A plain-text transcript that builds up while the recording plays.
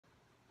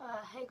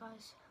Hey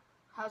guys,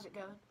 how's it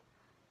going?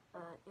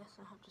 Yes,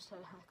 I have just had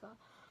a haircut,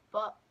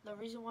 but the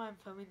reason why I'm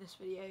filming this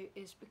video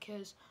is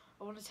because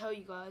I want to tell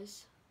you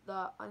guys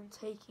that I'm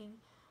taking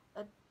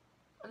a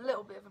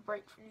little bit of a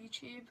break from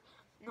YouTube,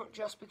 not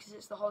just because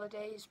it's the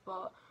holidays,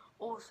 but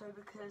also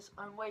because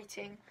I'm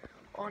waiting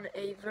on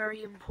a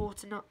very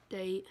important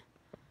update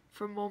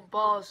from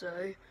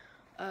Mombazo.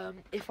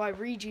 If I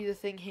read you the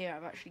thing here,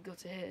 I've actually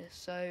got it here,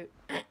 so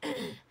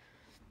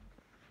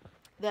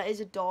there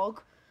is a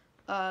dog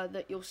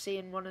that you'll see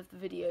in one of the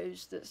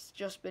videos that's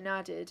just been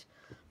added,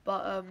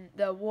 but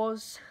there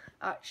was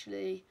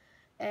actually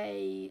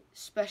a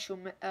special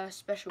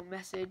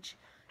message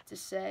to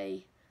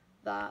say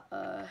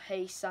that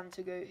hey,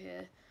 Santa Goat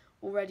here,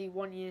 already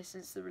 1 year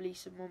since the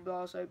release of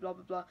Mombazo, blah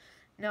blah blah.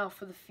 Now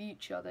for the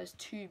future there's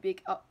two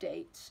big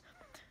updates.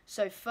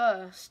 So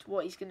first,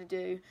 what he's going to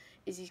do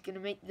is he's going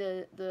to make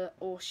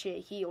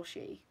he or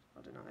she,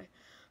 I don't know,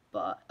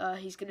 but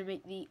he's going to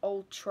make the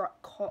old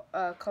truck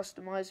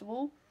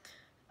customizable,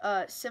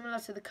 similar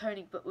to the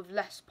Koenig but with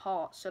less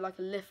parts, so like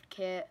a lift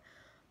kit,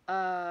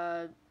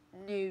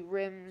 new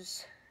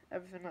rims,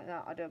 everything like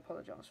that. I do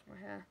apologise for my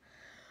hair.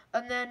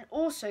 And then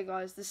also,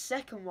 guys, the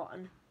second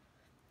one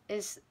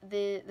is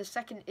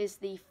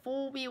the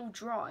four-wheel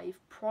drive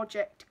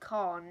project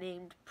car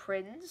named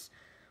Prinz,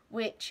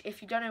 which,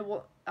 if you don't know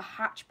what a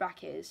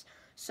hatchback is,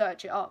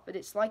 search it up, but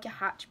it's like a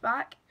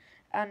hatchback.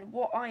 And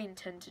what I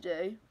intend to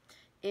do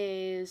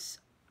is,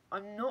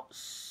 I'm not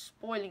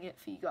spoiling it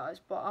for you guys,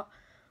 but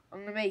I'm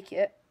going to make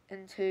it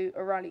into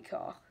a rally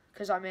car,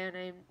 because I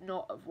may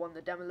not have won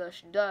the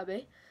Demolition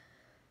Derby.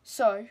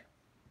 So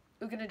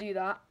we're going to do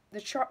that.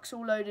 The truck's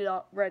all loaded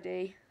up,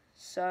 ready,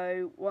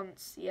 so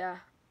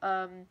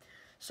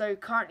so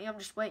currently I'm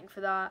just waiting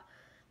for that.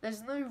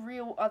 There's no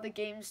real other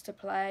games to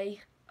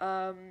play,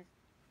 but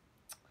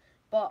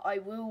I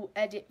will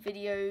edit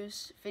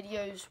videos.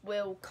 Videos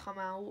will come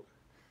out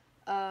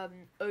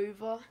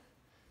over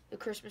the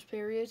Christmas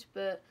period,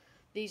 but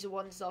these are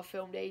ones that I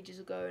filmed ages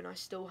ago, and I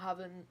still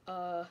haven't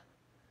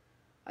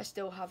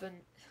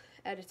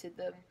edited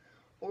them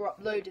or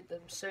uploaded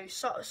them. So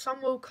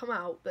some will come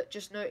out, but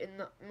just note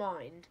in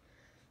mind,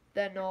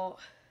 they're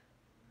not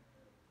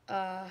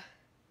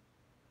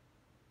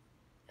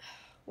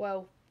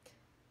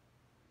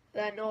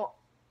they're not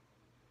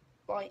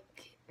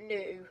like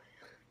new,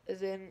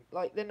 as in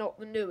like they're not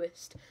the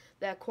newest.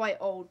 They're quite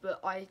old,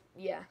 but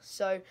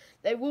so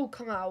they will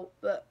come out,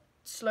 but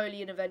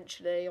slowly and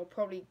eventually. I'll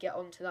probably get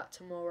onto that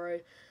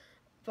tomorrow.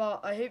 But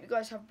I hope you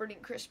guys have a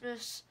brilliant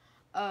Christmas.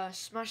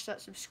 Smash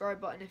that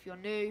subscribe button if you're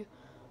new.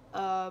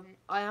 I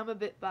am a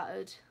bit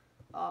battered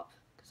up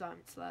because I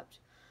haven't slept.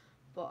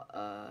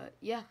 But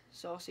yeah,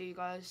 so I'll see you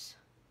guys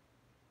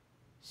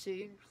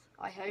soon.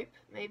 I hope,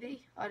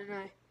 maybe. I don't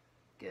know.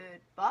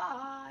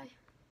 Goodbye.